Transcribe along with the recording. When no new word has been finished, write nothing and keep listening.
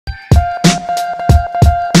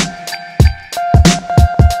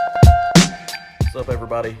What's up,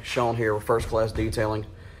 everybody? Sean here with First Class Detailing,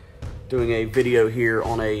 doing a video here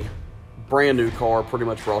on a brand new car, pretty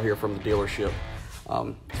much brought here from the dealership.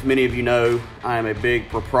 As many of you know, I am a big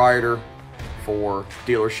proprietor for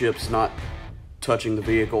dealerships not touching the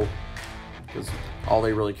vehicle, because all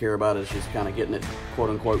they really care about is just kind of getting it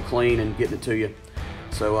quote-unquote clean and getting it to you.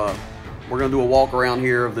 So we're going to do a walk around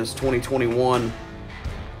here of this 2021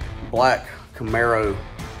 black Camaro,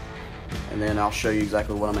 and then I'll show you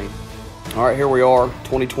exactly what I mean. All right, here we are,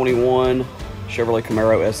 2021 Chevrolet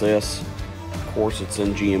Camaro SS. Of course, it's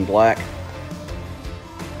in GM black.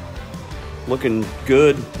 Looking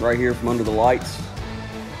good right here from under the lights.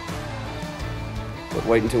 But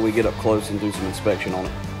wait until we get up close and do some inspection on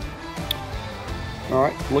it. All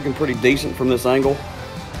right, looking pretty decent from this angle.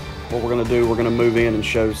 What we're gonna do, we're gonna move in and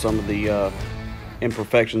show some of the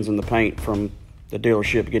imperfections in the paint from the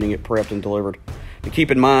dealership getting it prepped and delivered. And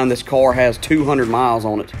keep in mind, this car has 200 miles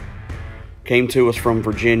on it. Came to us from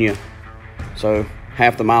Virginia, so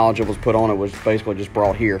half the mileage that was put on it was basically just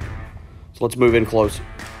brought here. So let's move in close.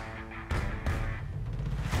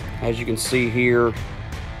 As you can see here,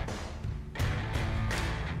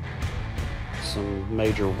 some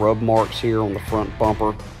major rub marks here on the front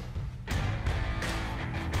bumper.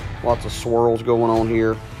 Lots of swirls going on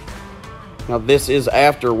here. Now this is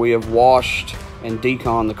after we have washed and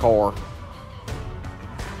deconned the car.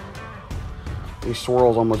 These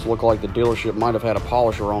swirls almost look like the dealership might have had a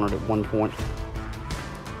polisher on it at one point.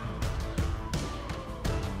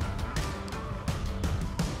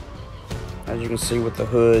 As you can see with the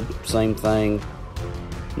hood, same thing.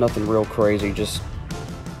 Nothing real crazy, just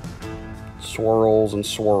swirls and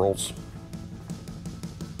swirls.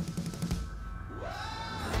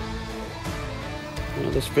 Now,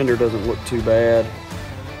 this fender doesn't look too bad.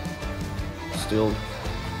 Still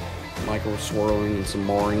micro swirling and some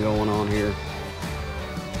marring going on here.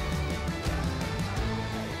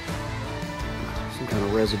 Some kind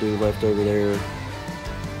of residue left over there.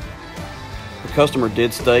 The customer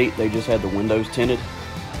did state they just had the windows tinted.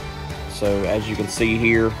 So as you can see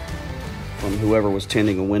here from whoever was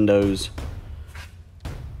tinting the windows,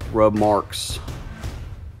 rub marks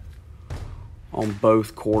on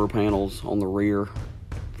both quarter panels on the rear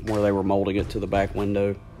where they were molding it to the back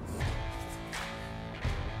window.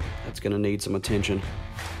 That's going to need some attention,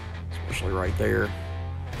 especially right there.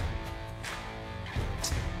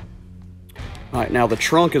 All right, now the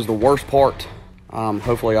trunk is the worst part.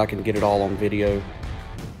 Hopefully I can get it all on video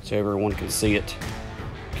so everyone can see it.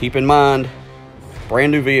 Keep in mind,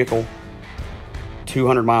 brand new vehicle,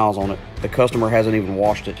 200 miles on it. The customer hasn't even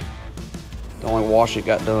washed it. The only wash it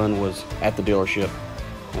got done was at the dealership,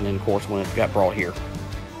 and then of course when it got brought here.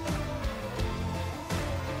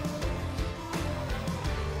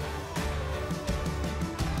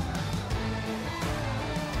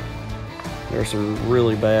 There's some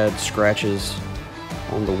really bad scratches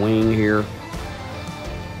on the wing here.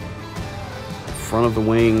 The front of the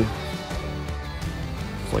wing,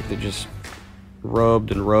 it's like they just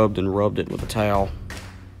rubbed and rubbed and rubbed it with a towel.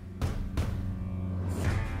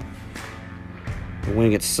 The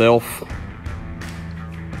wing itself,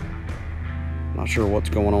 not sure what's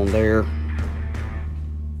going on there.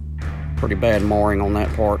 Pretty bad marring on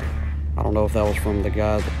that part. I don't know if that was from the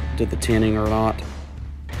guy that did the tinting or not.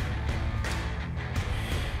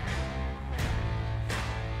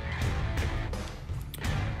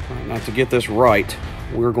 Now to get this right,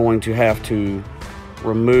 we're going to have to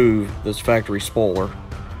remove this factory spoiler.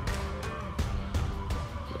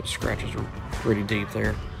 The scratches are pretty deep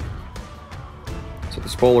there. So the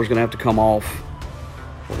spoiler's gonna have to come off.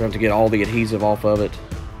 We're gonna have to get all the adhesive off of it,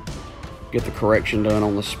 get the correction done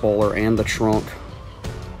on the spoiler and the trunk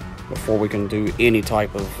before we can do any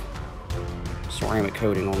type of ceramic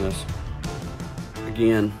coating on this.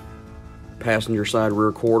 Again, passenger side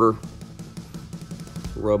rear quarter,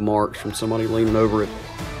 rub marks from somebody leaning over it.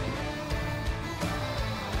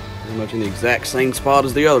 Pretty much in the exact same spot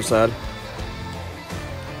as the other side.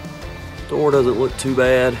 Door doesn't look too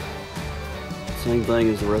bad. Same thing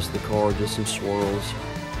as the rest of the car, just some swirls.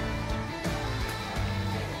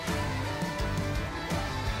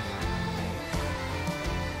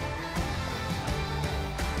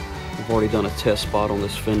 I've already done a test spot on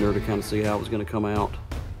this fender to kind of see how it was going to come out.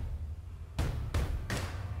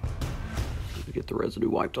 Get the residue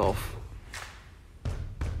wiped off.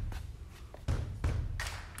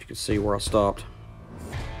 You can see where I stopped.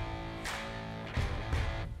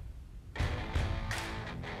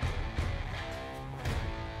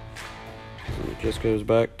 And it just goes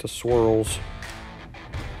back to swirls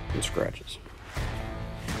and scratches.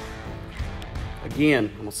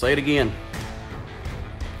 Again, I'm gonna say it again.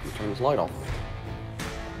 Turn this light off.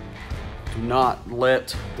 Do not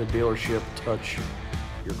let the dealership touch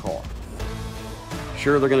your car.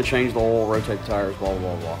 Sure, they're going to change the oil, rotate the tires, blah,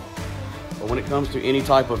 blah, blah. But when it comes to any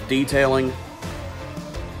type of detailing,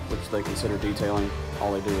 which they consider detailing,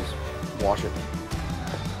 all they do is wash it.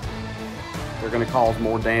 They're going to cause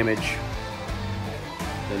more damage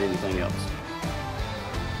than anything else.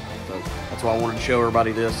 So that's why I wanted to show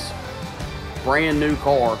everybody this brand new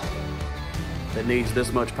car that needs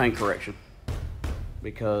this much paint correction,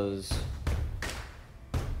 because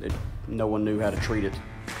no one knew how to treat it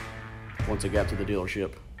once it got to the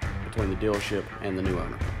dealership, between the dealership and the new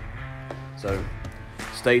owner. So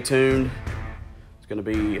stay tuned. It's going to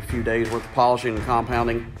be a few days worth of polishing and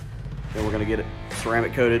compounding. Then we're going to get it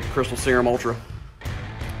ceramic coated Crystal Serum Ultra.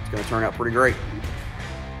 It's going to turn out pretty great.